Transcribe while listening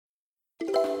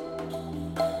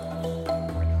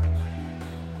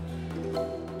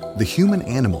The human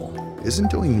animal isn't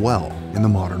doing well in the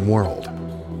modern world.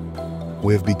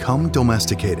 We have become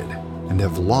domesticated and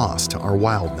have lost our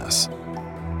wildness.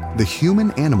 The Human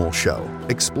Animal Show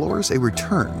explores a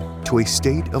return to a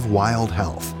state of wild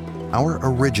health, our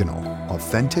original,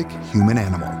 authentic human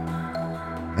animal.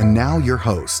 And now your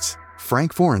hosts,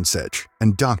 Frank Forensich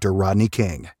and Dr. Rodney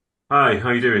King. Hi,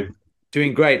 how you doing?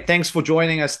 Doing great. Thanks for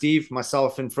joining us, Steve,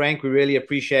 myself, and Frank. We really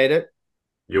appreciate it.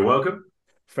 You're welcome.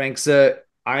 Frank's, I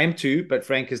am too, but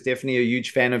Frank is definitely a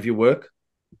huge fan of your work.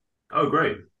 Oh,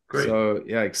 great. So,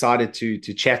 yeah, excited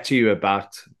to chat to you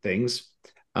about things.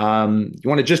 You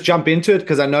want to just jump into it?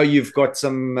 Because I know you've got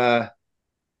some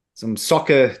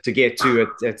soccer to get to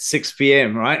at 6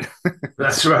 p.m., right?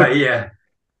 That's right, yeah.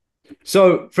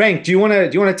 So, Frank, do you want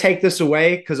to take this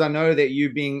away? Because I know that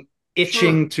you've been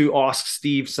itching to ask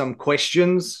Steve some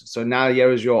questions. So now here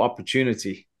is your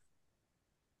opportunity.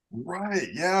 Right.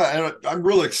 Yeah. And I'm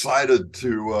really excited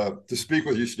to speak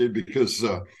with you, Steve, because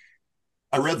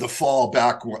I read The Fall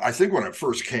back, I think when it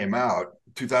first came out,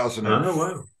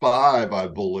 2005, I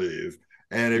believe.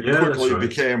 And it quickly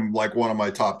became like one of my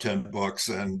top 10 books.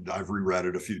 And I've reread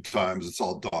it a few times. It's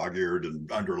all dog-eared and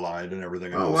underlined and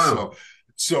everything else. Wow.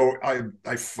 So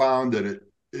I found that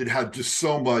it had just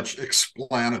so much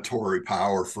explanatory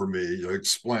power for me to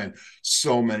explain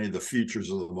so many of the features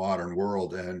of the modern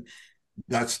world. And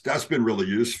that's been really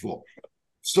useful.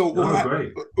 So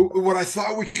what I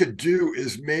thought we could do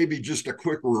is maybe just a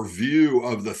quick review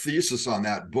of the thesis on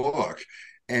that book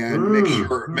and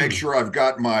make sure I've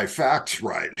got my facts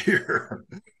right here.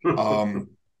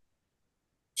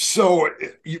 So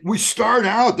we start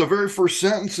out the very first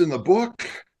sentence in the book.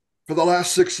 For the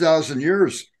last 6,000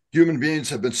 years, human beings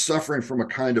have been suffering from a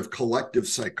kind of collective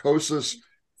psychosis.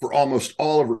 For almost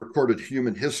all of recorded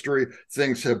human history,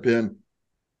 things have been,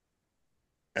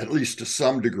 at least to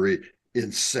some degree,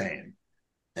 insane.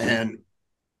 And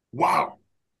wow,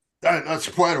 that's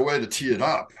quite a way to tee it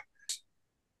up.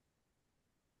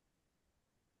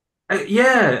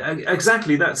 Yeah,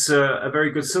 exactly. That's a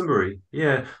very good summary.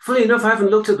 Yeah. Funny enough, I haven't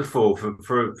looked at The Fall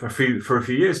for a few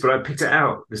years, but I picked it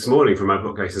out this morning from my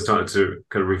bookcase and started to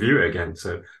kind of review it again.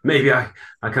 So maybe I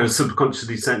kind of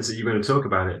subconsciously sense that you're going to talk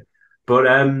about it. But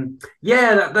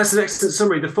that's an excellent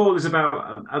summary. The Fall is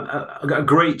about a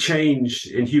great change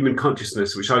in human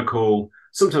consciousness, which I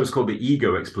sometimes call the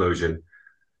ego explosion.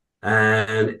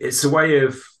 And it's a way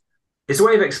of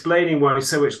explaining why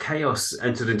so much chaos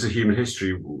entered into human history.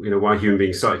 You know, why human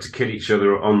beings started to kill each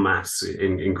other en masse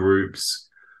in groups,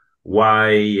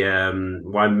 why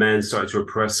men started to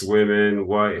oppress women,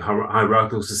 why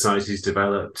hierarchical societies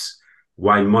developed,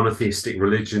 why monotheistic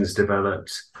religions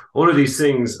developed. All of these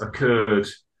things occurred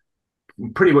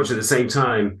pretty much at the same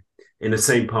time in the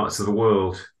same parts of the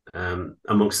world,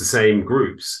 amongst the same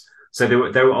groups. So they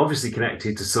were obviously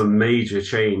connected to some major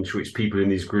change which people in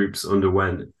these groups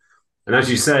underwent. And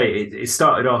as you say, it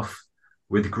started off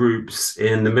with groups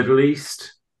in the Middle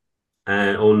East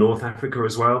or North Africa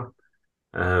as well,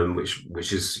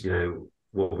 which is, you know,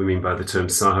 what we mean by the term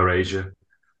Saharasia.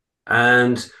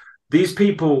 And these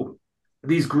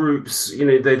groups, you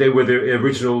know, they were the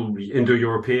original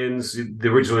Indo-Europeans. The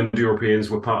original Indo-Europeans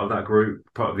were part of that group,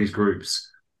 part of these groups.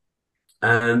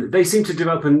 And they seem to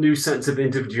develop a new sense of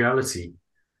individuality,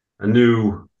 a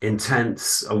new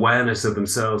intense awareness of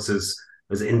themselves as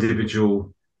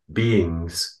individual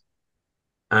beings.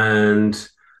 And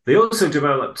they also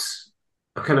developed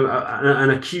a kind of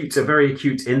a very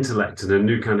acute intellect and a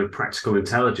new kind of practical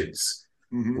intelligence,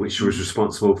 which was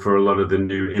responsible for a lot of the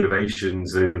new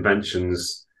innovations and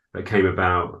inventions that came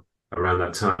about around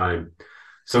that time.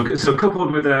 So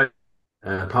coupled with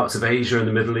parts of Asia and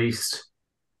the Middle East,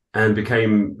 and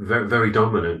became very, very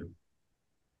dominant.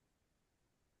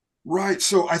 Right.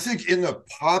 So I think in the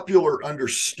popular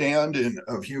understanding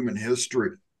of human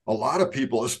history, a lot of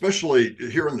people, especially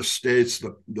here in the States,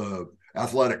 the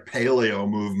athletic paleo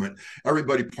movement,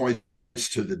 everybody points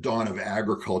to the dawn of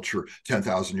agriculture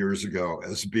 10,000 years ago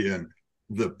as being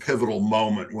the pivotal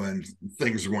moment when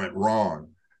things went wrong.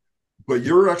 But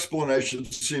your explanation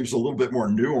seems a little bit more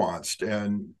nuanced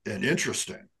and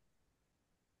interesting.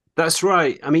 That's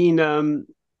right. I mean,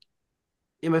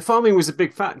 farming was a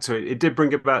big factor. It did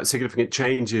bring about significant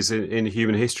changes in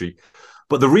human history,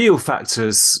 but the real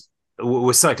factors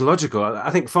were psychological. I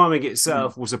think farming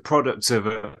itself was a product of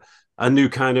a new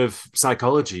kind of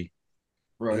psychology,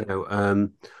 right? You know,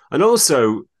 and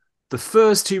also the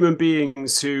first human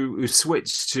beings who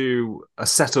switched to a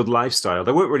settled lifestyle.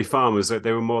 They weren't really farmers;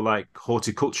 they were more like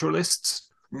horticulturalists,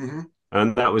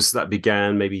 and that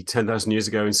began maybe 10,000 years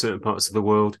ago in certain parts of the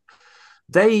world.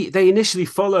 they initially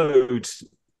followed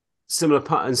similar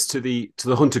patterns to the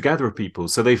hunter-gatherer people.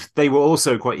 So they were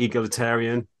also quite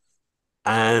egalitarian,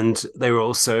 and they were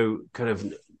also kind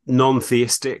of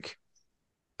non-theistic.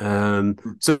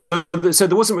 So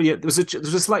there wasn't really there was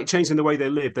a slight change in the way they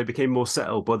lived. They became more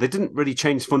settled, but they didn't really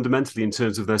change fundamentally in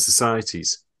terms of their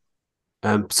societies.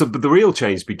 But the real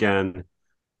change began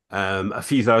a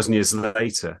few thousand years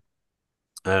later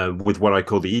with what I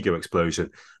call the ego explosion.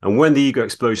 And when the ego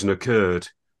explosion occurred,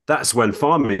 that's when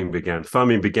farming began.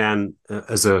 Farming began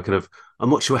as a kind of a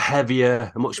much more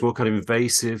heavier, a much more kind of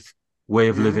invasive way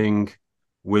of living,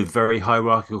 with very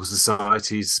hierarchical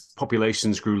societies.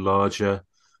 Populations grew larger.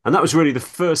 And that was really the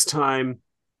first time,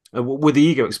 with the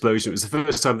ego explosion, it was the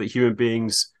first time that human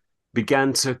beings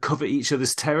began to cover each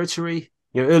other's territory.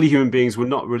 Early human beings were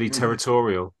not really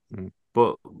territorial,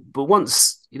 but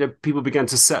once people began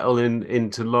to settle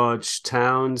into large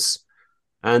towns,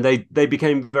 and they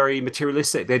became very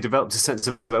materialistic. They developed a sense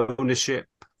of ownership,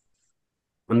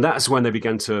 and that's when they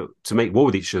began to make war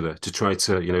with each other, to try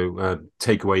to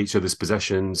take away each other's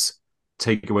possessions,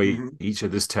 take away each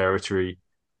other's territory.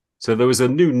 So there was a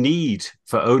new need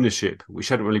for ownership, which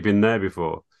hadn't really been there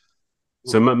before.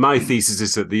 So my thesis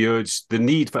is that the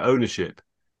need for ownership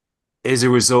is a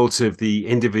result of the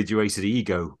individuated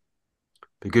ego.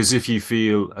 Because if you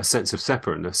feel a sense of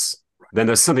separateness, then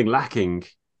there's something lacking.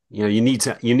 You need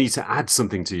to add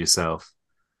something to yourself.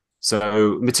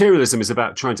 So materialism is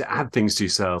about trying to add things to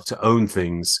yourself, to own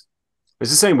things.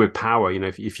 It's the same with power.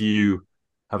 If you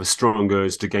have a strong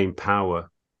urge to gain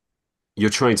power, you're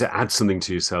trying to add something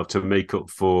to yourself to make up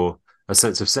for a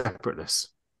sense of separateness.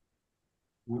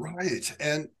 Right.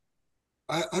 And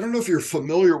I don't know if you're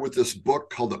familiar with this book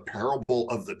called The Parable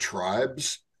of the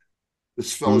Tribes.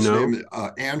 This fellow's name is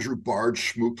Andrew Bard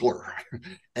Schmookler.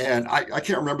 And I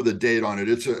can't remember the date on it.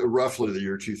 It's roughly the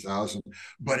year 2000.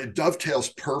 But it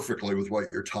dovetails perfectly with what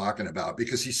you're talking about,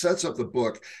 because he sets up the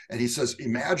book and he says,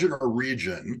 imagine a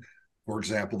region, for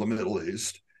example, the Middle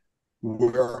East,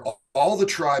 where all the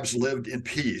tribes lived in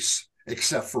peace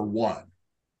except for one.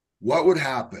 What would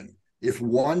happen if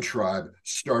one tribe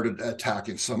started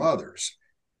attacking some others?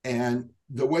 And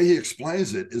the way he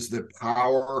explains it is that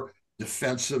power,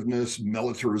 defensiveness,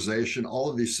 militarization, all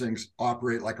of these things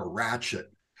operate like a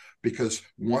ratchet, because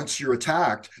once you're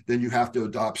attacked, then you have to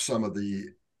adopt some of the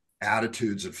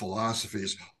attitudes and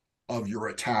philosophies of your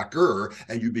attacker,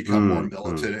 and you become more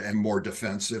militant and more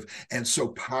defensive. And so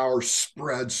power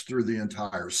spreads through the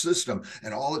entire system.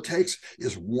 And all it takes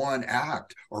is one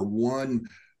act or one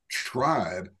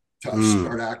tribe to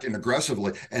start acting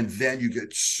aggressively. And then you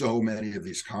get so many of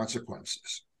these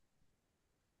consequences.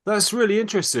 That's really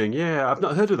interesting. Yeah, I've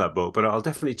not heard of that book, but I'll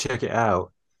definitely check it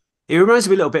out. It reminds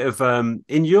me a little bit of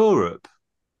in Europe.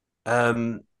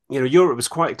 Europe was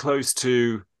quite close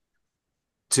to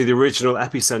the original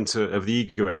epicenter of the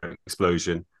ego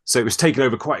explosion, so it was taken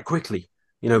over quite quickly.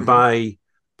 Certainly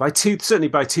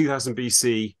by 2000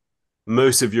 BC,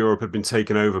 most of Europe had been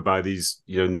taken over by these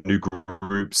new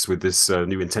groups with this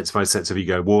new intensified sense of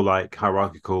ego, warlike,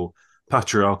 hierarchical,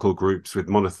 patriarchal groups with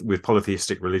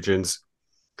polytheistic religions.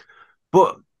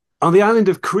 But on the island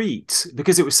of Crete,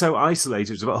 because it was so isolated,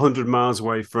 it was about 100 miles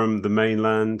away from the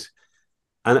mainland,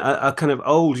 and a kind of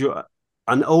old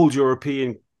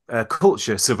European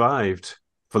culture survived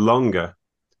for longer,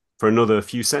 for another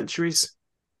few centuries.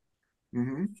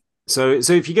 So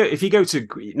if you go to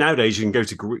nowadays, you can go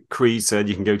to Crete and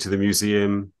you can go to the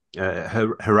museum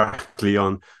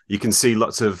Heraklion. You can see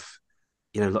lots of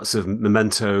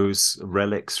mementos,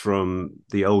 relics from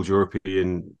the old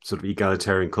European sort of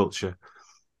egalitarian culture,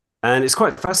 and it's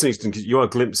quite fascinating because you are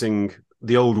glimpsing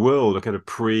the old world, a kind of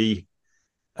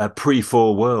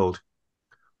pre-fall world.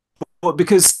 But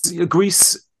because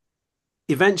Greece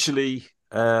eventually,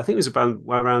 I think it was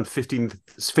around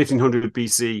 1500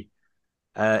 BC,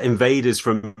 invaders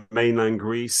from mainland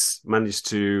Greece managed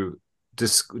to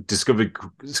discover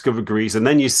Greece, and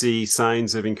then you see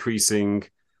signs of increasing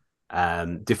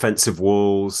defensive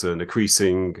walls and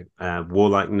increasing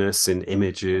warlikeness in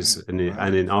images and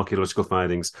in archaeological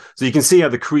findings. So you can see how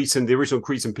the original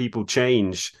Cretan people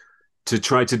change to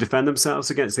try to defend themselves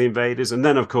against the invaders, and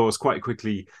then of course quite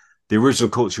quickly the original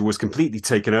culture was completely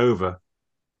taken over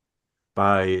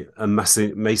by a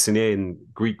Macedonian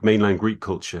mainland Greek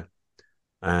culture,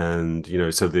 and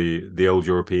so the old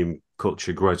European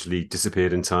culture gradually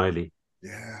disappeared entirely.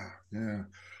 Yeah.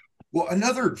 Well,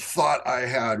 another thought I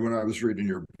had when I was reading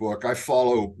your book, I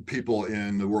follow people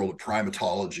in the world of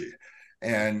primatology,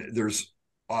 and there's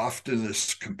often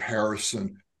this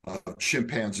comparison of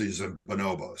chimpanzees and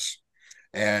bonobos.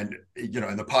 And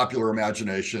in the popular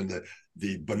imagination, that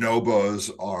the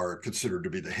bonobos are considered to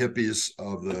be the hippies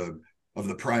of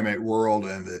the primate world,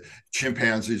 and the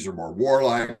chimpanzees are more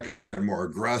warlike and more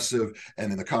aggressive.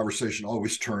 And then the conversation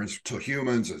always turns to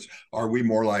humans: is, are we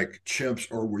more like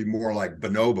chimps or are we more like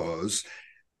bonobos?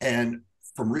 And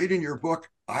from reading your book,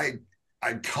 I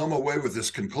come away with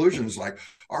this conclusion: is like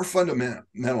our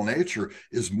fundamental nature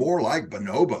is more like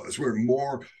bonobos. We're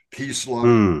more peace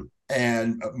loving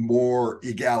and more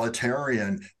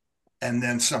egalitarian. And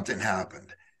then something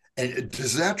happened. And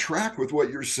does that track with what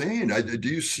you're seeing? Do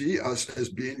you see us as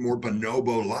being more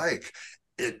bonobo-like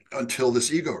until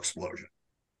this ego explosion?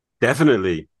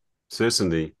 Definitely,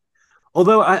 certainly.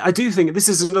 Although I do think this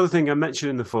is another thing I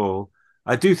mentioned in the fall.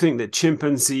 I do think that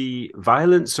chimpanzee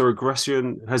violence or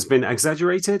aggression has been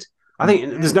exaggerated. I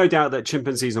think there's no doubt that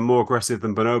chimpanzees are more aggressive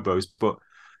than bonobos, but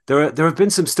there have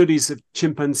been some studies of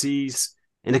chimpanzees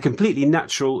in a completely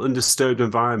natural, undisturbed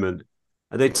environment,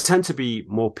 and they tend to be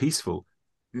more peaceful.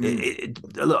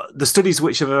 The studies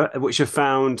which have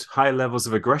found high levels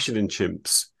of aggression in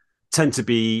chimps tend to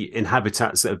be in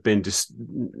habitats that have been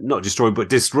not destroyed but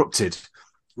disrupted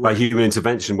by human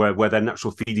intervention, where their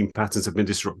natural feeding patterns have been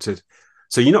disrupted.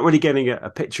 So you're not really getting a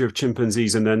picture of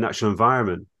chimpanzees in their natural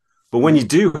environment. But when you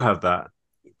do have that,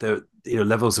 the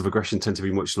levels of aggression tend to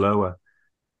be much lower.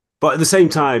 But at the same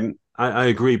time, I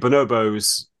agree,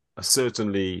 bonobos are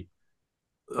certainly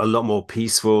a lot more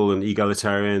peaceful and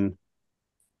egalitarian,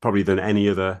 probably than any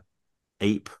other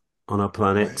ape on our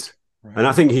planet. Right. And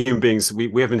I think human beings,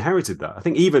 we have inherited that. I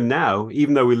think even now,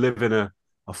 even though we live in a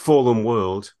fallen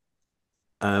world,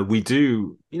 we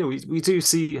do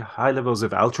see high levels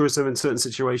of altruism in certain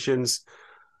situations.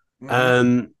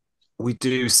 We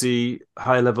do see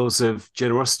high levels of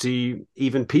generosity,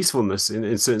 even peacefulness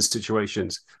in certain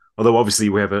situations. Although obviously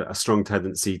we have a strong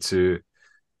tendency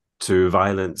to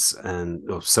violence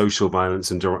or social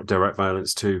violence and direct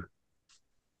violence too.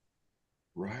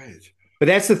 Right. But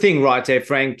that's the thing, right,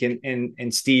 Frank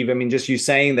and Steve? I mean, just you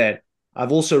saying that,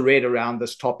 I've also read around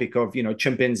this topic of,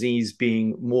 chimpanzees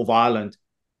being more violent.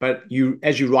 But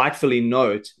as you rightfully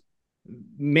note,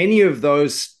 many of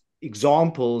those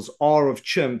examples are of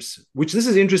chimps, which this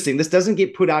is interesting. This doesn't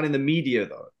get put out in the media,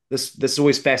 though. This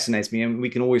always fascinates me, and we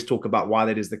can always talk about why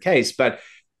that is the case. But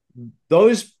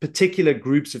those particular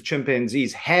groups of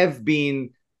chimpanzees have been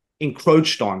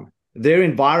encroached on. Their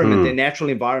environment, their natural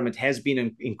environment has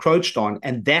been encroached on,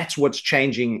 and that's what's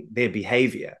changing their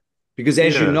behavior. Because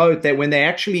as you note, that when they're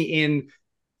actually in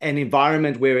an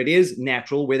environment where it is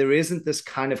natural, where there isn't this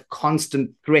kind of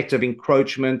constant threat of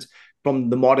encroachment from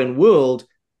the modern world,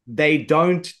 they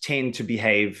don't tend to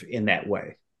behave in that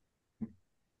way.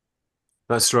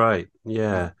 That's right.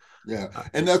 Yeah. Yeah.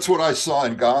 And that's what I saw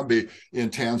in Gombe in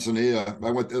Tanzania.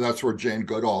 That's where Jane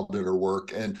Goodall did her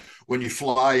work. And when you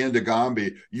fly into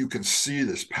Gombe, you can see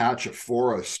this patch of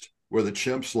forest where the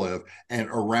chimps live, and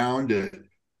around it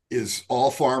is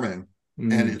all farming.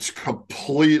 And it's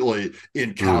completely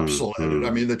encapsulated.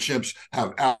 I mean, the chimps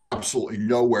have absolutely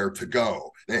nowhere to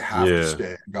go. They have to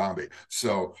stay in Gombe.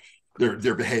 So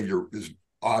their behavior is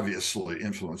obviously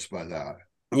influenced by that.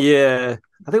 Yeah,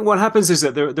 I think what happens is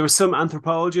that there are some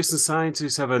anthropologists and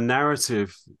scientists who have a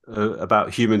narrative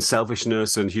about human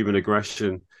selfishness and human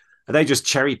aggression, and they just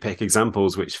cherry pick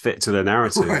examples which fit to their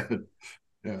narrative. Right.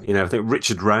 Yeah. I think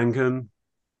Richard Wrangham,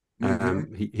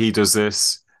 he does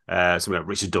this. Something like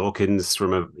Richard Dawkins,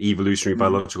 from an evolutionary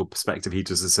biological perspective, he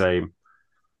does the same.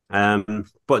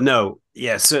 But no,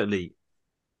 certainly,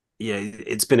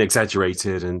 it's been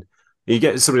exaggerated, and you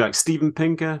get somebody like Steven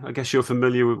Pinker. I guess you're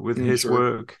familiar with his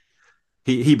work.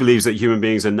 He believes that human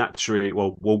beings are naturally,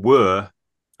 were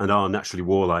and are naturally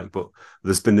warlike, but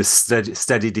there's been this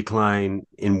steady decline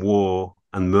in war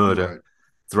and murder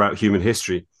throughout human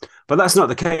history. But that's not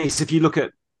the case. If you look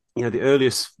at the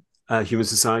earliest human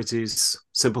societies,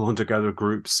 simple hunter-gatherer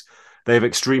groups, they have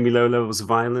extremely low levels of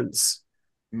violence.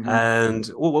 And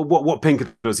what Pinker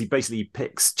does, he basically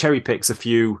cherry picks a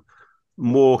few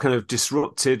more kind of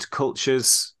disrupted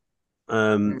cultures,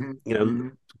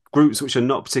 groups which are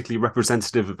not particularly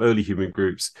representative of early human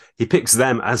groups. He picks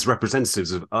them as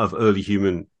representatives of early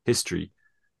human history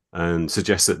and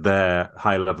suggests that their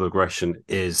high level of aggression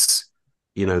is,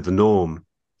 the norm,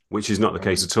 which is not the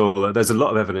case at all. There's a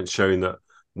lot of evidence showing that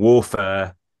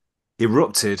warfare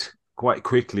erupted quite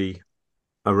quickly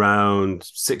around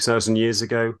 6,000 years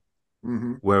ago,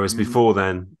 whereas before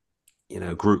then,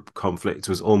 group conflict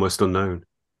was almost unknown.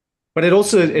 But it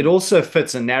also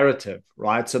fits a narrative,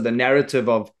 right? So the narrative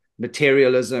of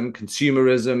materialism,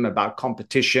 consumerism, about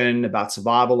competition, about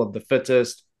survival of the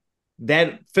fittest,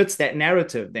 that fits that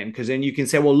narrative then, because then you can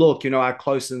say, well, look, our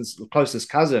closest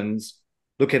cousins,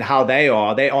 look at how they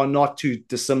are not too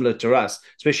dissimilar to us,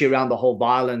 especially around the whole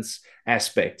violence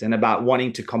aspect and about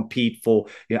wanting to compete for,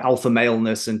 you know, alpha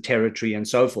maleness and territory and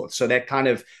so forth. So that kind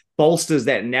of bolsters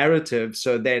that narrative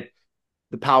so that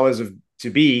the powers of to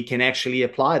be can actually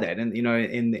apply that and, you know,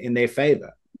 in their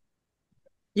favor.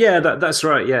 Yeah, that's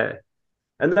right. Yeah.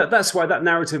 And that's why that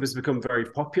narrative has become very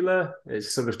popular.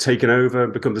 It's sort of taken over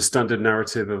and become the standard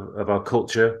narrative of our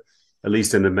culture, at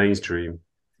least in the mainstream.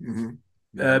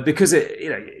 Because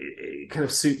it kind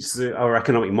of suits our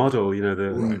economic model, you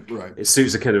know, it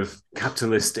suits a kind of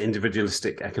capitalist,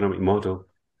 individualistic economic model.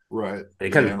 Right.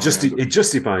 It kind of it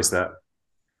justifies that.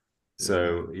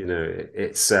 So, you know,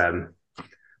 it's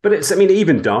but it's, I mean,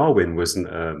 even Darwin wasn't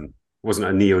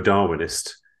a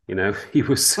neo-Darwinist, you know. He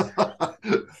was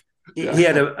he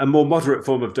had a more moderate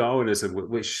form of Darwinism,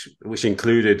 which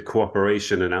included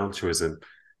cooperation and altruism.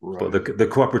 But the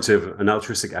cooperative and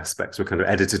altruistic aspects were kind of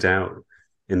edited out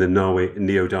in the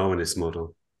neo-Darwinist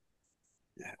model.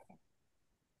 Yeah.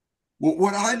 Well,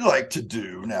 what I'd like to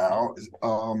do now is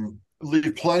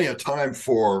leave plenty of time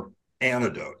for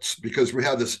antidotes, because we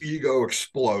had this ego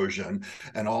explosion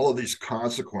and all of these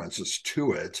consequences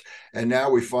to it. And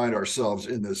now we find ourselves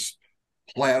in this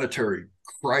planetary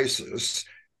crisis.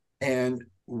 And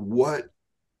what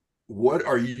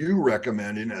are you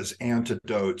recommending as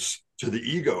antidotes to the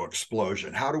ego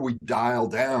explosion? How do we dial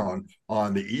down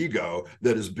on the ego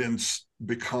that has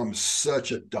become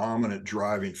such a dominant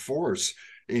driving force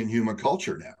in human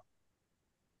culture now?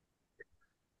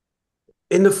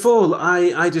 In the fall,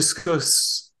 I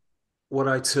discuss what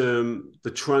I term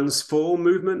the transform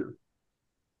movement.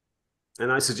 And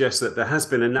I suggest that there has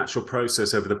been a natural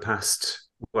process over the past,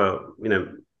 well, you know,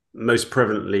 most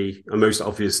prevalently and most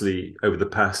obviously over the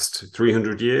past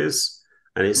 300 years.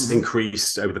 And it's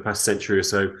increased over the past century or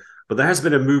so. But there has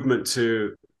been a movement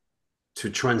to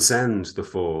transcend the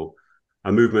fall,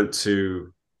 a movement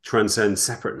to transcend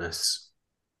separateness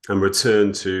and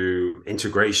return to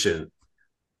integration,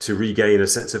 to regain a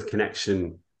sense of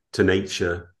connection to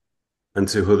nature and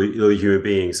to other human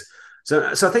beings. So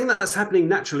I think that's happening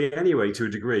naturally anyway, to a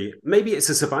degree. Maybe it's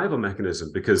a survival mechanism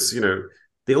because, you know,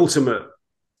 the ultimate,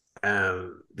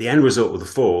 the end result of the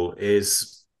fall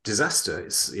is disaster.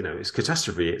 It's, you know, it's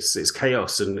catastrophe. It's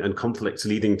chaos and conflict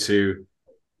leading to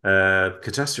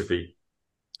catastrophe.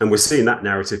 And we're seeing that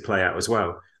narrative play out as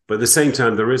well. But at the same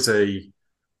time, there is a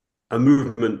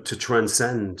movement to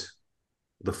transcend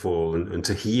the fall and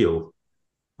to heal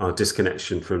our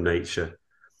disconnection from nature.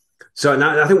 So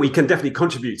I think we can definitely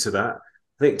contribute to that.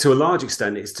 I think to a large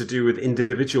extent, it's to do with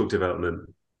individual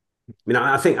development. I mean,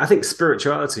 I think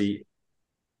spirituality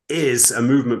is a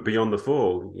movement beyond the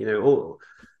fall. You know,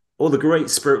 all the great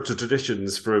spiritual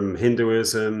traditions, from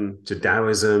Hinduism to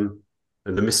Taoism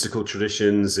and the mystical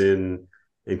traditions in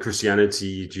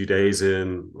Christianity,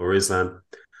 Judaism, or Islam,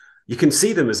 you can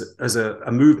see them as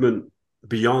a movement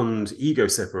beyond ego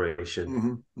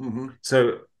separation.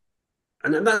 So,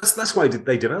 and that's why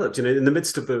they developed, you know, in the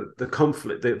midst of the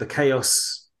conflict, the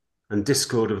chaos and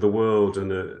discord of the world and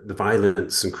the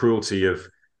violence and cruelty of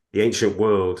the ancient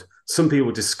world. Some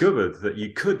people discovered that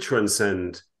you could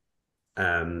transcend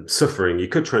suffering, you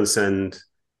could transcend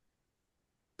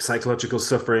psychological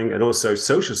suffering and also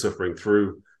social suffering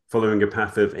through following a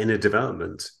path of inner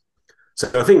development. So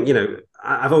I think, you know,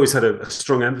 I've always had a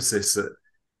strong emphasis that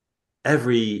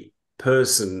every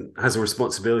person has a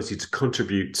responsibility to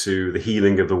contribute to the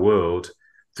healing of the world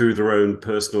through their own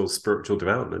personal spiritual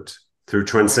development, through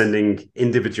transcending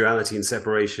individuality and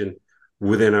separation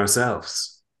within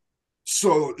ourselves.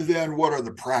 So then what are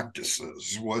the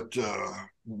practices? What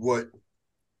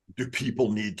do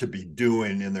people need to be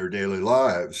doing in their daily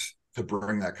lives to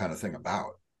bring that kind of thing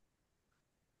about?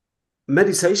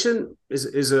 Meditation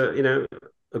is a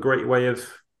great way of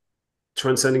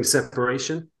transcending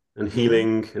separation and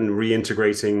healing and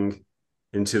reintegrating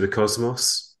into the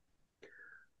cosmos.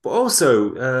 But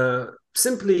also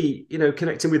simply, you know,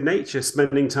 connecting with nature,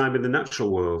 spending time in the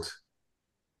natural world.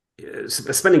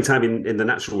 Spending time in the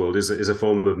natural world is a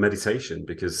form of meditation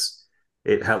because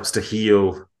it helps to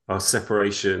heal our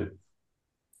separation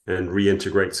and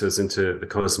reintegrates us into the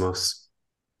cosmos.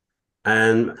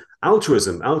 And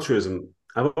altruism,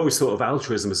 I've always thought of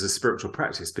altruism as a spiritual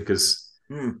practice because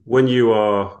when you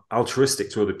are altruistic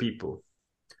to other people,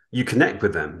 you connect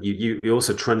with them. You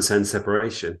also transcend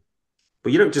separation.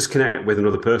 But you don't just connect with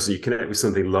another person, you connect with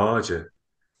something larger,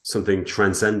 something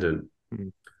transcendent.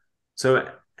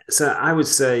 So I would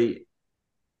say,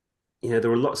 you know,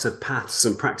 there are lots of paths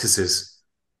and practices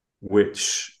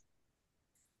which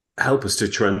help us to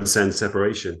transcend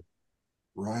separation.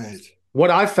 Right.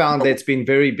 What I found that's been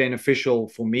very beneficial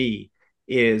for me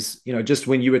is, just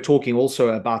when you were talking also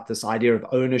about this idea of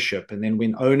ownership, and then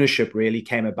when ownership really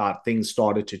came about, things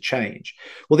started to change.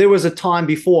 Well, there was a time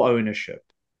before ownership.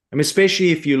 I mean,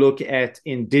 especially if you look at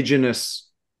indigenous,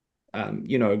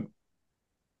 kind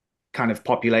of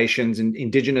populations and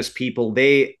indigenous people,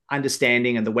 their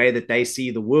understanding and the way that they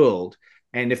see the world.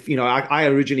 And if, I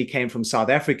originally came from South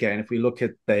Africa, and if we look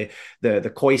at the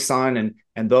Khoisan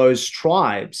and those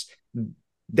tribes,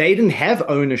 they didn't have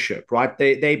ownership, right?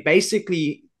 They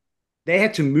basically, they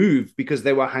had to move because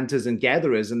they were hunters and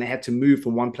gatherers, and they had to move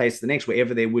from one place to the next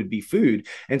wherever there would be food.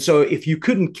 And so if you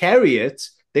couldn't carry it,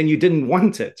 then you didn't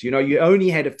want it. You only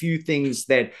had a few things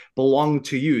that belonged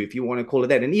to you, if you want to call it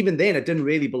that. And even then, it didn't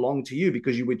really belong to you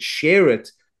because you would share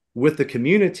it with the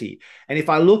community. And if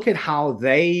I look at how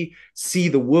they see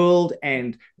the world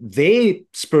and their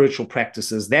spiritual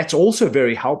practices, that's also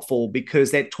very helpful,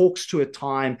 because that talks to a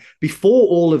time before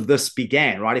all of this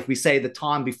began, right? If we say the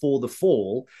time before the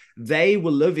fall, they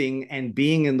were living and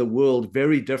being in the world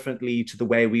very differently to the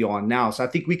way we are now. So I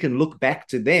think we can look back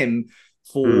to them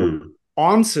for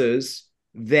answers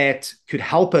that could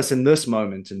help us in this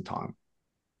moment in time.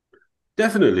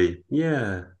 Definitely.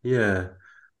 Yeah.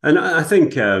 And I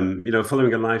think,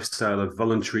 following a lifestyle of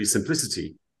voluntary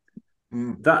simplicity,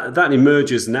 that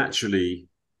emerges naturally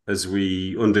as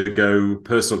we undergo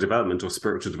personal development or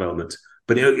spiritual development.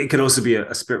 But it can also be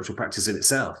a spiritual practice in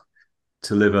itself,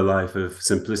 to live a life of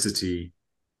simplicity,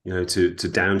 to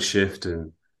downshift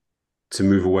and to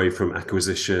move away from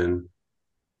acquisition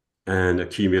and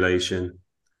accumulation.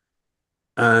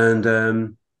 And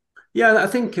I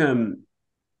think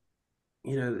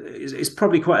it's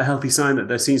probably quite a healthy sign that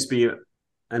there seems to be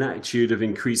an attitude of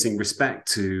increasing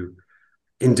respect to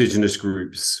indigenous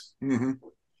groups, because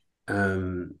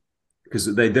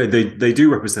they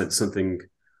do represent something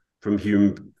from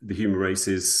the human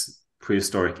race's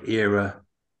prehistoric era,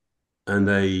 and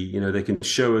they can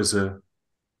show us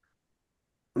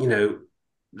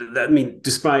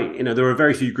despite, there are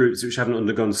very few groups which haven't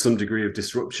undergone some degree of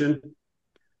disruption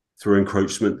through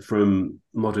encroachment from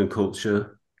modern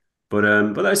culture. But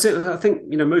I think,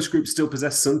 most groups still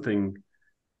possess something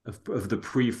of the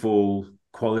pre-fall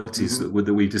qualities that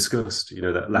we discussed,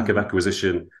 that lack of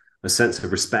acquisition, a sense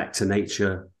of respect to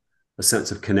nature, a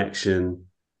sense of connection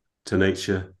to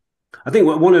nature. I think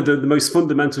one of the most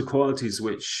fundamental qualities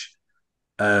which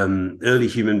early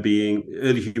human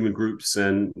groups,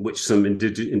 and which some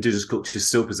indigenous cultures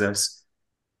still possess,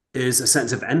 is a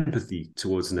sense of empathy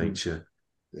towards nature.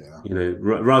 Yeah.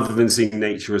 Rather than seeing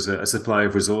nature as a supply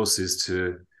of resources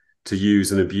to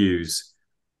use and abuse,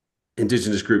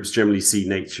 indigenous groups generally see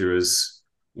nature as,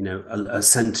 a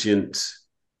sentient,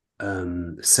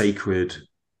 sacred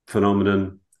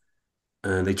phenomenon,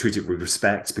 and they treat it with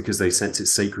respect because they sense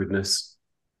its sacredness.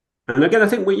 And again, I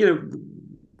think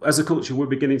as a culture, we're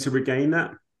beginning to regain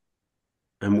that,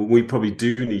 and we probably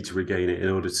do need to regain it in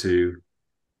order to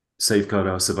safeguard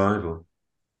our survival.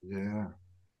 Yeah.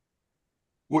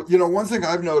 Well, one thing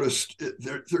I've noticed,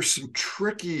 there's some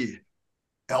tricky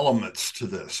elements to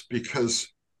this, because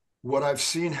what I've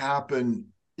seen happen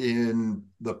in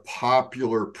the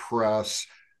popular press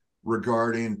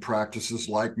regarding practices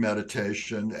like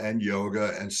meditation and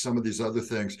yoga and some of these other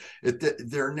things,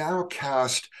 they're now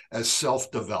cast as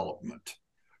self-development,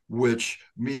 which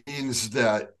means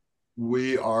that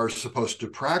we are supposed to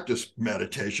practice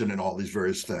meditation and all these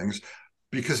various things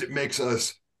because it makes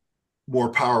us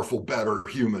more powerful, better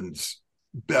humans,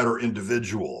 better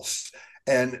individuals.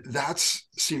 And that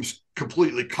seems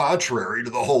completely contrary to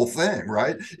the whole thing,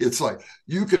 right? It's like,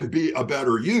 you can be a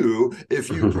better you if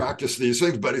you practice these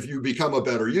things, but if you become a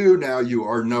better you, now you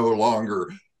are no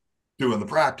longer doing the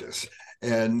practice.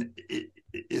 And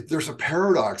there's a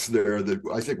paradox there that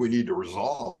I think we need to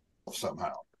resolve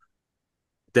somehow.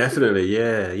 Definitely,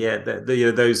 yeah.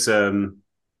 Those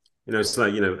it's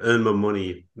like, earn more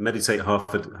money, meditate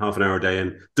half an hour a day,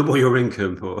 and double your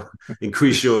income, or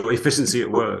increase your efficiency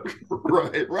at work.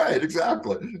 Right,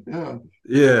 exactly.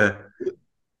 Yeah.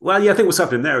 Well, I think what's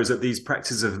happening there is that these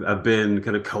practices have been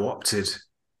kind of co-opted,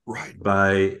 right,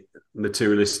 by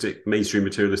mainstream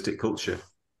materialistic culture,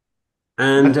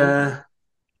 and I'm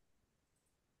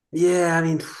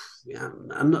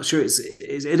not sure.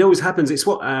 It always happens. It's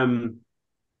what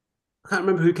I can't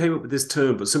remember who came up with this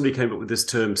term, but somebody came up with this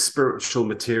term, spiritual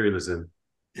materialism.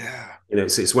 Yeah.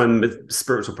 It's when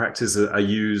spiritual practices are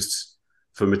used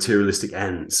for materialistic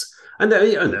ends. And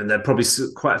they're probably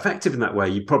quite effective in that way.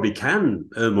 You probably can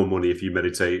earn more money if you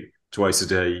meditate twice a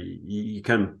day. You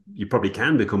probably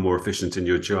can become more efficient in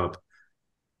your job.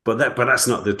 But that's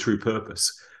not the true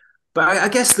purpose. But I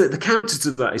guess that the counter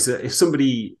to that is that if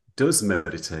somebody does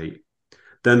meditate,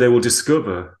 then they will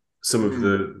discover some of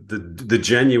the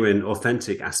genuine,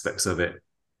 authentic aspects of it,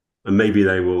 and maybe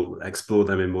they will explore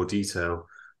them in more detail.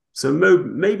 So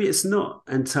maybe it's not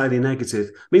entirely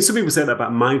negative. I mean, some people say that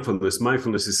about mindfulness.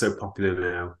 Mindfulness is so popular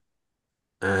now,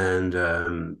 and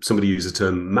somebody used the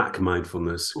term Mac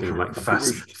mindfulness, kind of like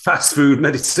fast food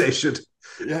meditation.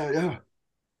 Yeah.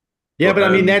 Yeah, but I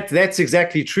mean that's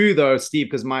exactly true though, Steve,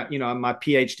 because my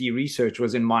PhD research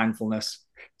was in mindfulness.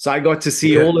 So I got to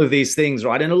see all of these things,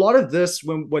 right? And a lot of this,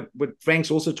 what Frank's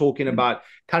also talking about,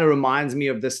 kind of reminds me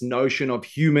of this notion of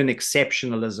human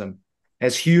exceptionalism,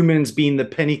 as humans being the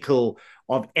pinnacle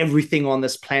of everything on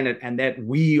this planet, and that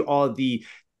we're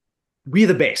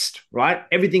the best, right?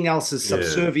 Everything else is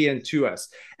subservient to us.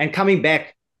 And coming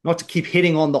back, not to keep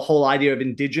hitting on the whole idea of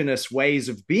indigenous ways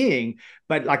of being,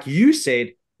 but like you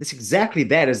said, it's exactly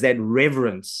that, is that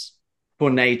reverence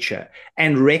for nature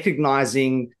and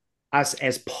recognizing us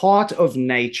as part of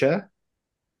nature,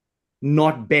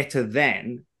 not better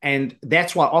than. And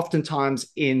that's why oftentimes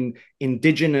in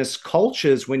indigenous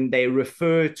cultures, when they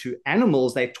refer to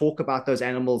animals, they talk about those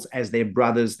animals as their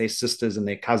brothers, their sisters, and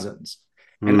their cousins.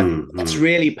 And I think that's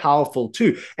really powerful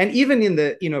too. And even in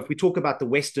the, if we talk about the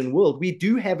Western world, we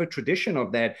do have a tradition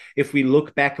of that. If we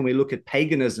look back and we look at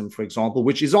paganism, for example,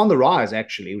 which is on the rise,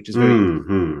 actually, which is very,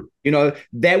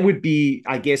 that would be,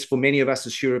 I guess, for many of us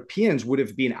as Europeans, would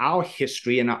have been our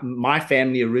history. And my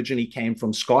family originally came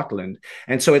from Scotland.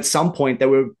 And so at some point, they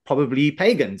were probably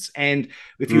pagans. And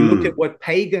if you look at what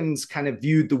pagans kind of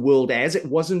viewed the world as, it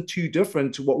wasn't too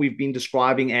different to what we've been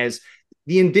describing as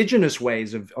the indigenous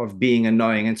ways of being and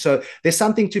knowing. And so there's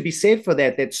something to be said for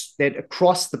that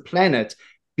across the planet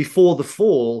before the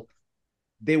fall,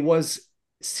 there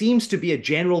seems to be a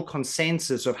general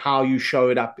consensus of how you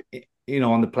showed up,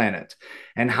 on the planet,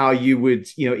 and how you would,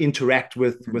 interact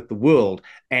with the world.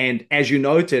 And as you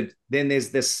noted, then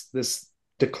there's this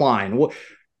decline.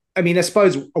 I mean, I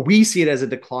suppose we see it as a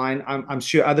decline. I'm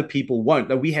sure other people won't.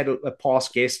 Now, we had a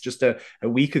past guest just a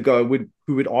week ago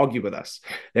who would argue with us.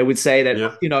 They would say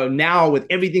that, now with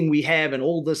everything we have and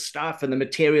all this stuff and the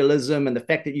materialism and the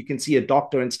fact that you can see a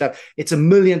doctor and stuff, it's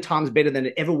 1,000,000 times better than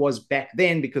it ever was back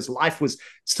then, because life was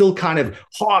still kind of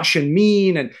harsh and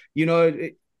mean. And,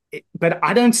 but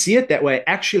I don't see it that way.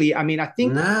 Actually, I mean, I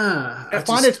think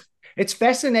it's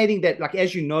fascinating that, like,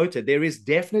 as you noted, there is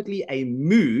definitely a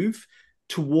move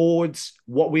towards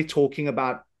what we're talking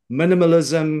about,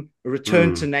 minimalism,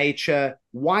 return to nature.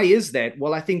 Why is that?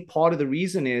 Well, I think part of the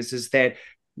reason is that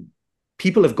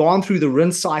people have gone through the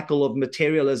rinse cycle of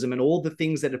materialism and all the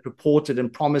things that it purported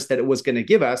and promised that it was going to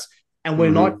give us, and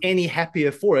we're not any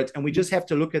happier for it. And we just have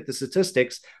to look at the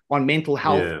statistics on mental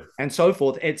health and so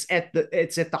forth. It's at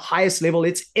the highest level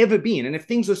it's ever been. And if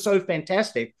things are so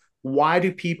fantastic, why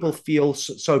do people feel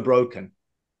so broken?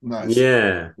 Nice.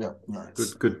 Yeah.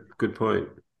 Nice. Good point.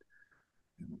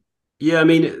 Yeah, I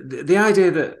mean, the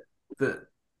idea that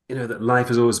that life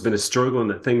has always been a struggle and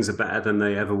that things are better than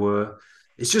they ever were,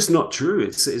 it's just not true.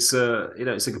 It's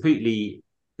a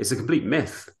complete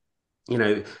myth.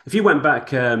 If you went back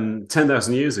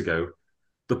 10,000 years ago,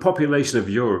 the population of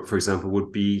Europe, for example,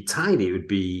 would be tiny. It would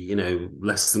be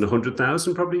less than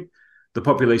 100,000 probably. The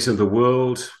population of the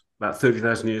world about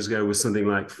 30,000 years ago was something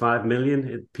like 5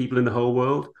 million people in the whole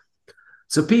world.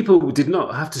 So people did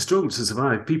not have to struggle to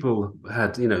survive. People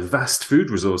had, vast food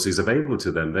resources available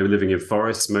to them. They were living in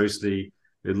forests mostly,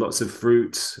 with lots of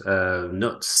fruit,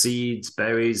 nuts, seeds,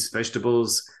 berries,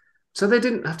 vegetables. So they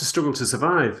didn't have to struggle to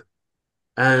survive.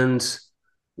 And,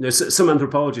 some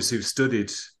anthropologists who've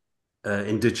studied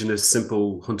indigenous,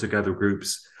 simple hunter-gatherer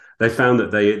groups, they found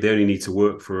that they only need to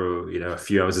work for, a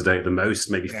few hours a day at the most,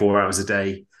 maybe 4 hours a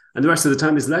day. And the rest of the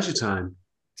time is leisure time.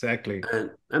 Exactly.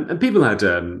 And people had,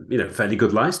 fairly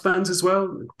good lifespans as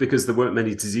well, because there weren't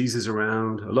many diseases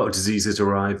around. A lot of diseases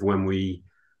arrived when we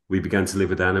began to live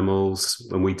with animals,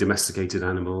 when we domesticated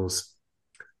animals.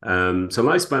 So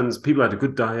lifespans, people had a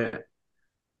good diet.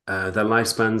 Their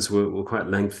lifespans were quite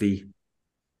lengthy.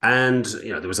 And,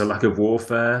 there was a lack of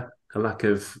warfare, a lack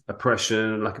of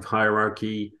oppression, a lack of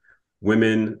hierarchy.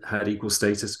 Women had equal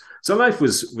status. So life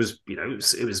was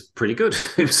it was pretty good.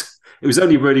 It was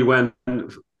only really when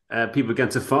people began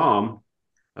to farm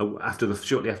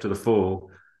shortly after the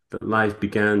fall that life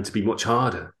began to be much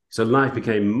harder. So life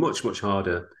became much, much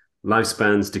harder.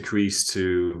 Lifespans decreased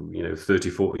to 30,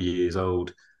 40 years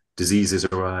old. Diseases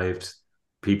arrived.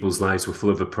 People's lives were full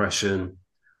of oppression,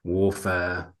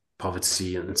 warfare,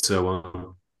 poverty, and so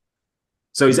on.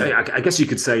 So I guess you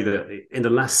could say that in the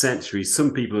last century,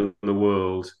 some people in the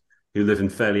world who live in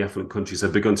fairly affluent countries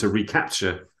have begun to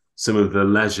recapture some of the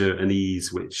leisure and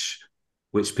ease which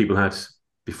people had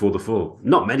before the fall.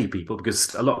 Not many people,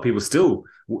 because a lot of people still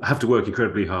have to work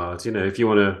incredibly hard. You know, if you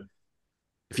want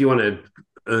to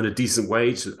earn a decent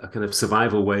wage, a kind of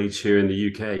survival wage here in the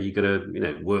UK, you got to, you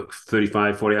know, work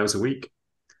 35, 40 hours a week.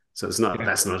 So that's not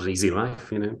an easy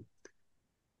life, you know.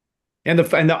 And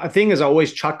the thing is, I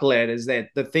always chuckle at is that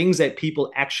the things that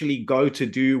people actually go to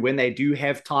do when they do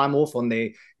have time off on their,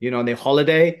 you know, on their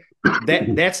holiday,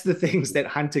 that's the things that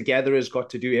hunter-gatherers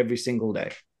got to do every single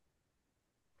day.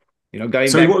 You know,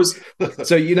 going back.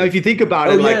 So, you know, if you think about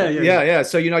it,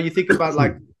 So, you know, you think about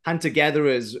like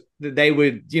hunter-gatherers, they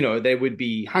would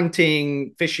be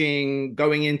hunting, fishing,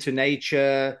 going into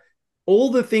nature,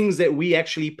 all the things that we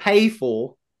actually pay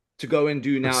for to go and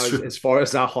do now as far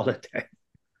as our holiday.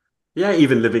 Yeah,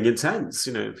 even living in tents,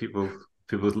 you know, people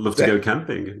love to go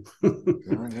camping.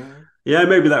 Yeah,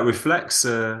 maybe that reflects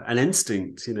an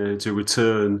instinct, you know, to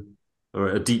return, or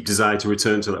a deep desire to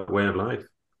return to that way of life.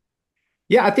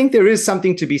 Yeah, I think there is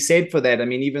something to be said for that. I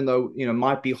mean, even though, you know, it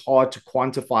might be hard to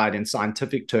quantify it in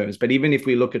scientific terms, but even if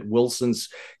we look at Wilson's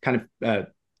kind of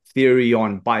theory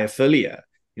on biophilia,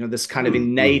 you know, this kind of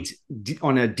innate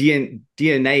on a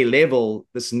DNA level,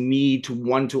 this need to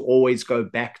want to always go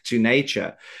back to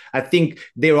nature. I think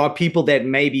there are people that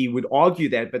maybe would argue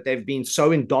that, but they've been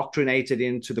so indoctrinated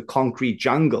into the concrete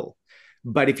jungle.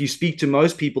 But if you speak to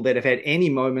most people that have had any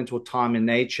moment or time in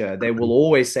nature, they will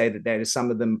always say that is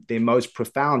some of them their most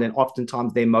profound and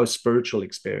oftentimes their most spiritual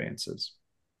experiences.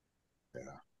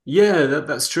 Yeah,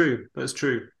 that's true. That's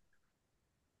true.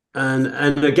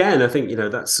 And again, I think, you know,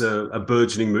 that's a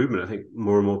burgeoning movement. I think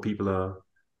more and more people are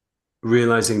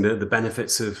realizing the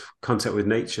benefits of contact with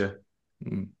nature.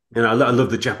 You know, I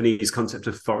love the Japanese concept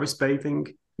of forest bathing.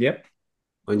 Yep.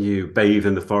 When you bathe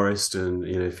in the forest and,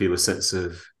 you know, feel a sense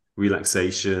of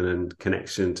relaxation and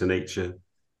connection to nature.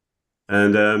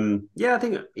 And I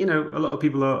think, you know, a lot of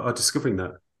people are discovering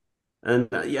that. And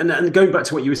going back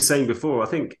to what you were saying before, I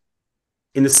think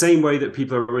in the same way that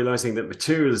people are realizing that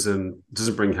materialism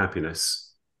doesn't bring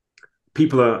happiness,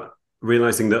 people are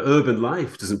realizing that urban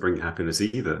life doesn't bring happiness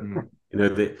either. You know,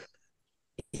 that,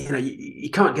 you know, you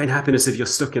can't gain happiness if you're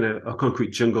stuck in a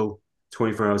concrete jungle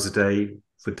 24 hours a day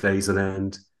for days on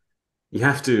end. You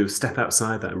have to step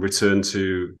outside that and return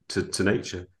to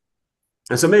nature.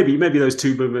 And so maybe those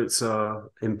two movements are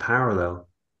in parallel.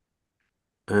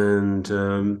 And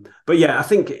but yeah, I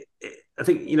think,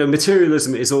 you know,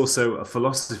 materialism is also a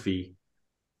philosophy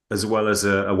as well as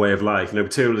a way of life. You know,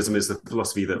 materialism is the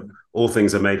philosophy that all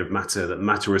things are made of matter, that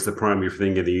matter is the primary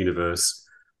thing in the universe,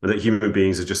 and that human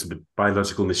beings are just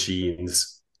biological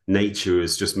machines. Nature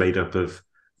is just made up of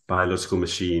biological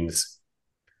machines.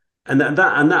 And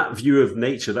that view of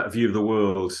nature, that view of the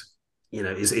world, you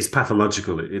know, is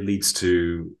pathological. It leads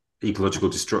to ecological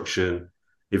destruction.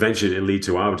 Eventually, it'll lead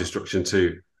to our destruction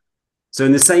too. So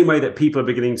in the same way that people are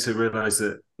beginning to realize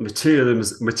that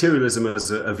materialism as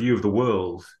a view of the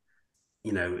world,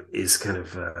 you know, is kind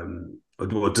of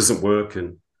or doesn't work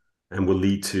and will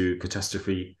lead to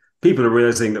catastrophe. People are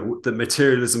realizing that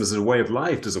materialism as a way of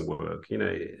life doesn't work. You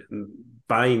know,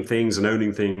 buying things and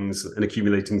owning things and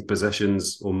accumulating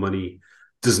possessions or money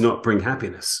does not bring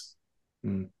happiness.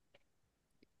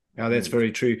 Yeah, that's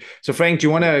very true. So Frank, do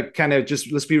you want to kind of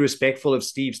let's be respectful of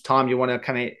Steve's time. You want to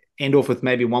kind of end off with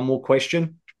maybe one more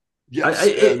question? Yes.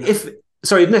 If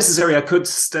necessary, I could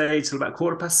stay till about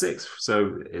 6:15.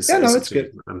 So it's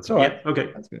good. It's all right. Yeah,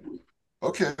 okay. That's good.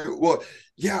 Okay. Well,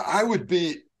 yeah, I would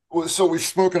be. So we've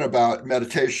spoken about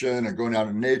meditation and going out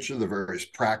in nature, the various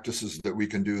practices that we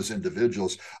can do as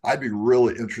individuals. I'd be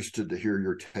really interested to hear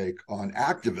your take on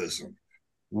activism.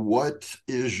 What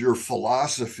is your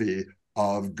philosophy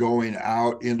of going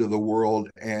out into the world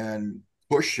and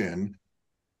pushing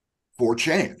for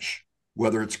change,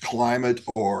 whether it's climate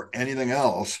or anything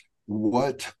else?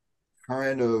 What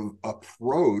kind of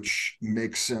approach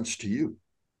makes sense to you?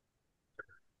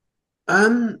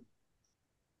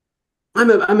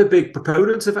 I'm a big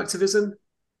proponent of activism.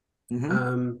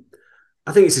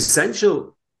 I think it's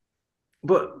essential,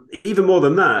 but even more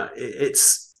than that,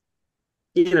 it's,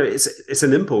 you know, it's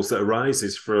an impulse that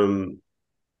arises from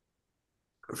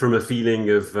a feeling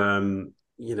of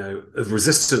you know, of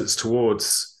resistance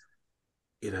towards,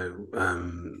 you know,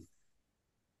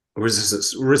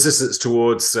 resistance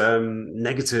towards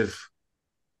negative,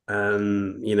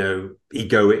 you know,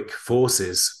 egoic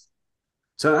forces.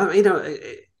 So you know.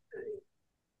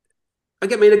 I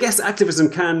guess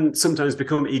activism can sometimes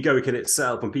become egoic in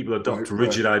itself when people adopt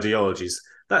rigid ideologies.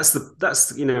 That's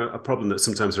you know, a problem that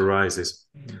sometimes arises.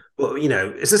 Well, you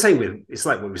know, it's the same it's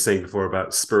like what we were saying before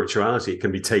about spirituality. It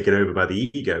can be taken over by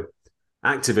the ego.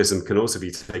 Activism can also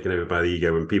be taken over by the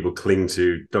ego when people cling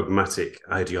to dogmatic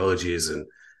ideologies and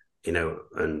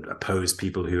and oppose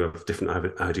people who have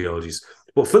different ideologies.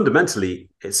 But fundamentally,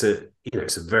 it's a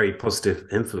very positive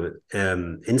influence,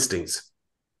 instincts.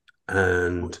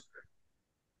 And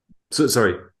so,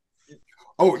 sorry.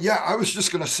 Oh yeah, I was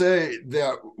just going to say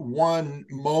that one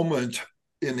moment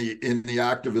in the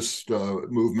activist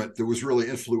movement that was really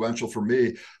influential for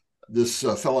me. This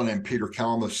fellow named Peter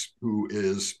Kalmus, who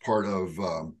is part of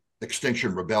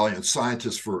Extinction Rebellion,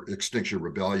 Scientists for Extinction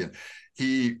Rebellion,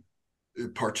 he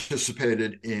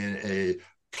participated in a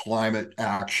climate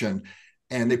action,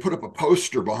 and they put up a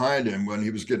poster behind him when he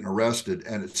was getting arrested,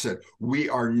 and it said, "We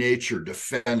are nature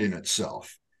defending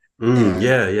itself."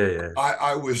 Yeah.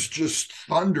 I was just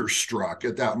thunderstruck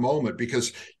at that moment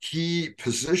because he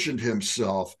positioned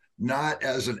himself not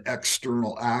as an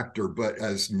external actor, but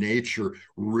as nature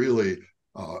really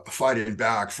fighting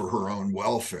back for her own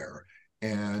welfare.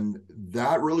 And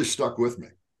that really stuck with me.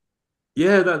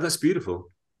 Yeah, that's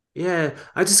beautiful. Yeah,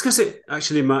 I discuss it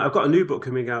actually. I've got a new book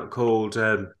coming out called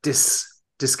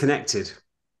Disconnected: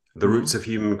 The Roots of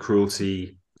Human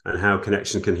Cruelty and How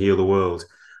Connection Can Heal the World.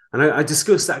 And I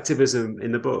discussed activism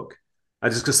in the book. I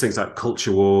discuss things like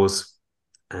culture wars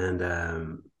and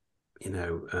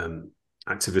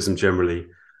activism generally.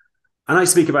 And I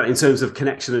speak about it in terms of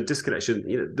connection and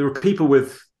disconnection. There are people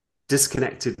with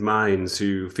disconnected minds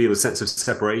who feel a sense of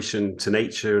separation to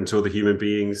nature and to other human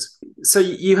beings. So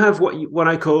you have what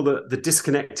I call the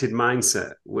disconnected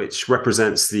mindset, which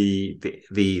represents the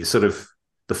sort of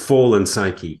the fallen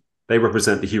psyche. They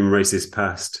represent the human race's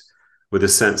past, with a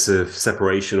sense of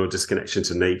separation or disconnection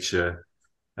to nature,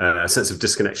 a sense of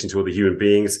disconnection to other human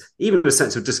beings, even a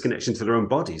sense of disconnection to their own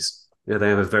bodies. They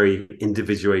have a very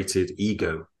individuated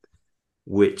ego,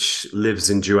 which lives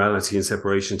in duality and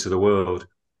separation to the world.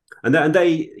 And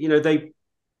they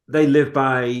live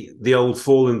by the old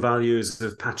fallen values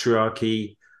of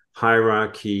patriarchy,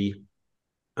 hierarchy,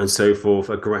 and so forth,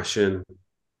 aggression,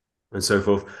 and so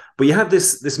forth. But you have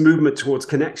this movement towards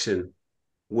connection,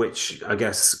 which I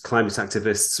guess climate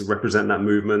activists represent that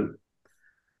movement.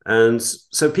 And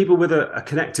so people with a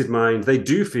connected mind, they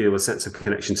do feel a sense of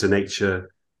connection to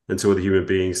nature and to other human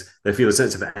beings. They feel a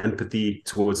sense of empathy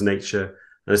towards nature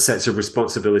and a sense of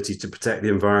responsibility to protect the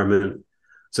environment.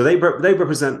 So they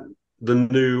represent the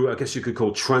new, I guess you could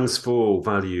call, transform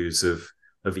values of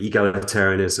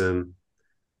egalitarianism,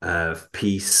 of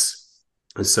peace,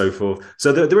 and so forth.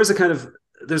 So there is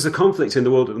there's a conflict in the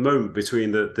world at the moment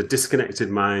between the disconnected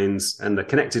minds and the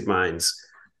connected minds.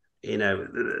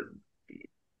 The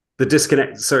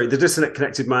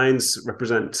disconnected minds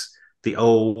represent the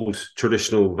old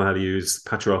traditional values,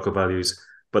 patriarchal values,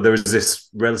 but there is this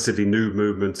relatively new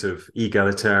movement of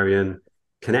egalitarian,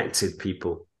 connected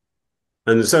people.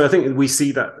 And so I think we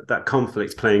see that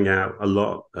conflict playing out a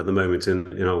lot at the moment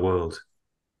in our world.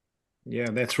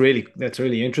 Yeah, that's really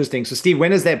interesting. So Steve,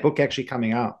 when is that book actually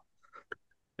coming out?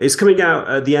 It's coming out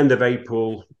at the end of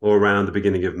April or around the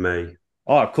beginning of May.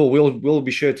 Oh, cool. We'll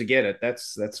be sure to get it.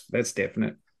 That's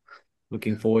definite.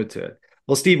 Looking forward to it.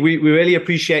 Well, Steve, we really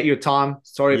appreciate your time.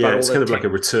 Sorry about all it's kind of like a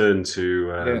return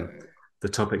to the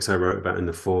topics I wrote about in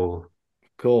the fall.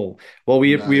 Cool. Well,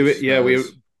 we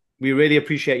really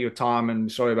appreciate your time,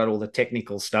 and sorry about all the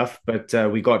technical stuff, but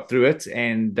we got through it,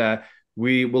 and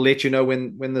we will let you know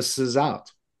when this is out.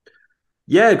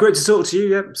 Yeah, great to talk to you.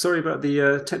 Yeah, sorry about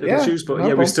the technical issues,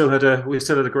 but we still had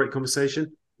a great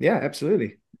conversation. Yeah,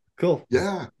 absolutely. Cool.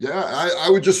 Yeah. I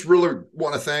would just really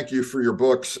want to thank you for your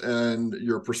books and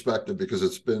your perspective, because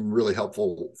it's been really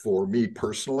helpful for me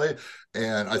personally,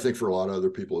 and I think for a lot of other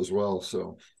people as well.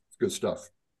 So it's good stuff.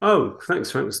 Oh,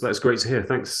 thanks. That's great to hear.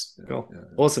 Thanks. Cool. Yeah.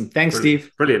 Awesome. Thanks, Brilliant.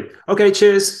 Steve. Brilliant. Okay,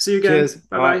 cheers. See you again. Cheers.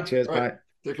 Bye-bye. Cheers. Bye. Right.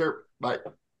 Take care. Bye.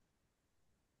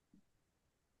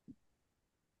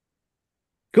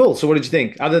 Cool. So what did you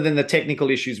think? Other than the technical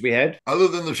issues we had? Other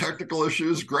than the technical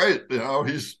issues, great.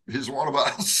 He's one of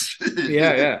us.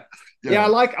 Yeah. I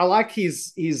like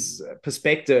his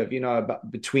perspective,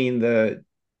 between the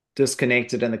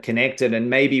disconnected and the connected. And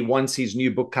maybe once his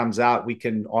new book comes out, we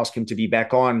can ask him to be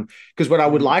back on. Because what I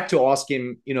would like to ask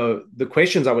him, the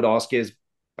questions I would ask is,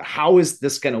 how is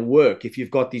this going to work if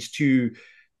you've got these two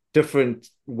different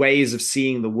ways of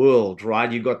seeing the world,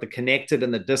 right? You've got the connected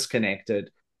and the disconnected.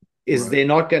 Is there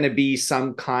not going to be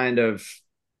some kind of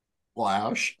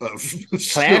clash of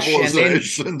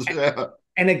civilizations?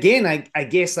 And again, I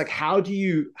guess, like,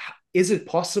 is it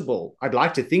possible? I'd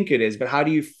like to think it is, but how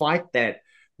do you fight that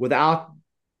without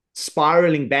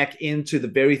spiraling back into the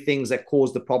very things that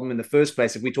caused the problem in the first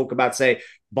place? If we talk about, say,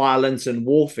 violence and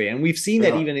warfare, and we've seen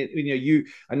that even,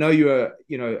 I know you're,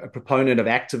 a proponent of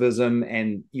activism,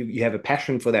 and you have a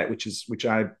passion for that, which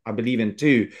I believe in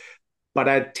too. But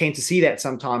I tend to see that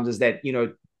sometimes is that,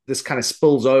 the this kind of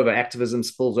spills over, activism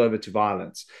spills over to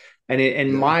violence.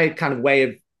 And my kind of way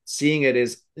of seeing it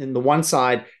is, in the one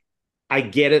side, I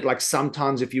get it. Like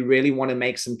sometimes if you really want to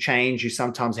make some change, you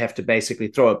sometimes have to basically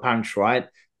throw a punch, right?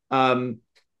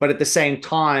 But at the same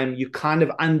time, you're kind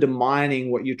of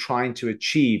undermining what you're trying to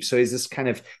achieve. So is this kind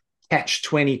of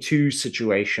catch-22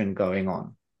 situation going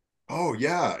on? Oh,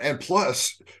 yeah. And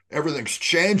plus, everything's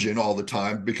changing all the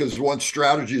time, because one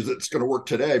strategy that's going to work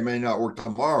today may not work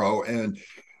tomorrow. And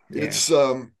it's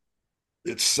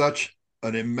such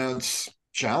an immense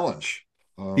challenge.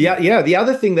 The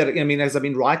other thing that, I mean, as I've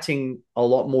been writing a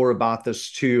lot more about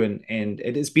this too, and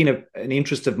it has been an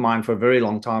interest of mine for a very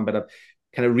long time, but I've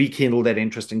kind of rekindled that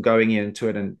interest in going into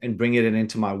it and bringing it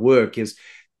into my work, is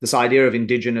this idea of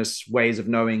indigenous ways of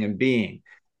knowing and being.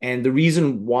 And the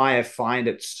reason why I find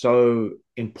it so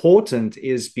important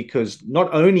is because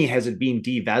not only has it been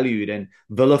devalued and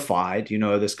vilified,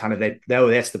 this kind of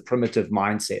that's the primitive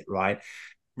mindset, right?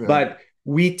 Yeah. But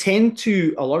we tend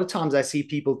to, a lot of times I see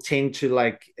people tend to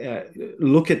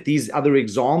look at these other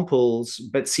examples,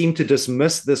 but seem to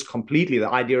dismiss this completely, the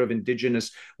idea of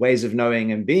indigenous ways of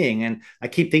knowing and being. And I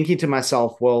keep thinking to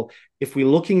myself, well, if we're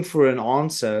looking for an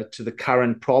answer to the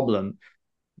current problem,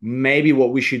 maybe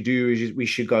what we should do is we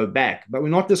should go back. But we're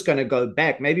not just going to go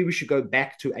back. Maybe we should go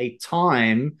back to a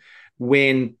time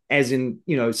when, as in,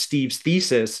 Steve's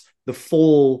thesis, the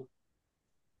fall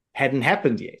hadn't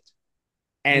happened yet.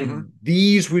 And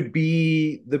these would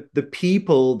be the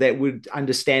people that would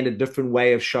understand a different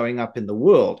way of showing up in the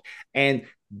world. And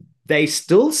they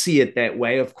still see it that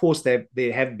way. Of course,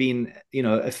 they have been,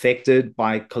 affected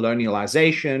by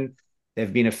colonialization.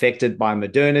 They've been affected by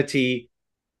modernity.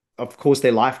 Of course,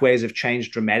 their life ways have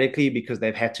changed dramatically because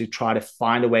they've had to try to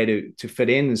find a way to fit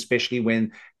in, especially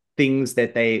when things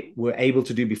that they were able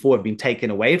to do before have been taken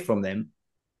away from them.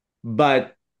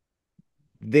 But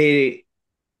the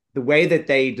way that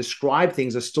they describe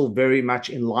things are still very much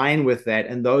in line with that.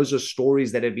 And those are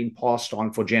stories that have been passed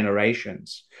on for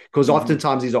generations, because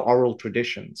oftentimes these are oral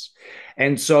traditions.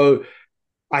 And so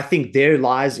I think there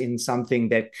lies in something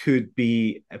that could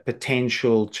be a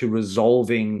potential to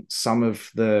resolving some of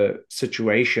the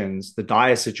situations, the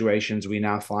dire situations we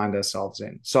now find ourselves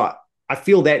in. So I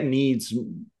feel that needs,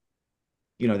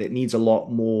 that needs a lot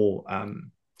more,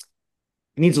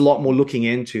 looking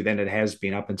into than it has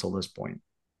been up until this point.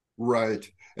 Right.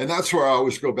 And that's where I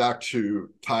always go back to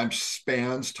time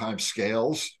spans, time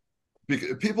scales,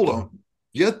 because people don't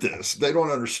get this. They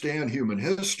don't understand human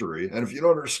history. And if you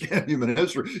don't understand human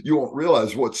history, you won't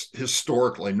realize what's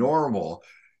historically normal.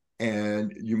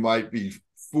 And you might be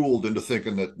fooled into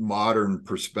thinking that modern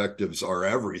perspectives are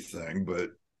everything,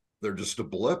 but they're just a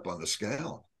blip on the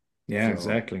scale. Yeah,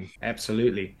 exactly.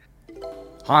 Absolutely.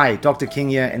 Hi, Dr. King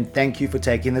here, and thank you for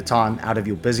taking the time out of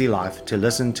your busy life to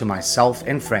listen to myself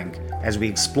and Frank as we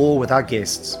explore with our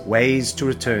guests ways to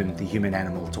return the human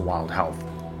animal to wild health.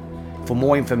 For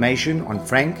more information on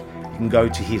Frank, you can go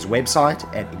to his website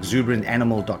at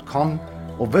exuberantanimal.com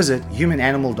or visit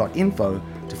humananimal.info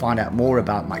to find out more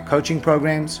about my coaching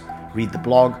programs, read the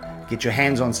blog, get your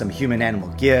hands on some human animal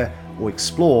gear, or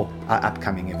explore our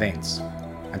upcoming events.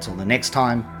 Until the next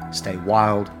time, stay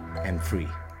wild and free.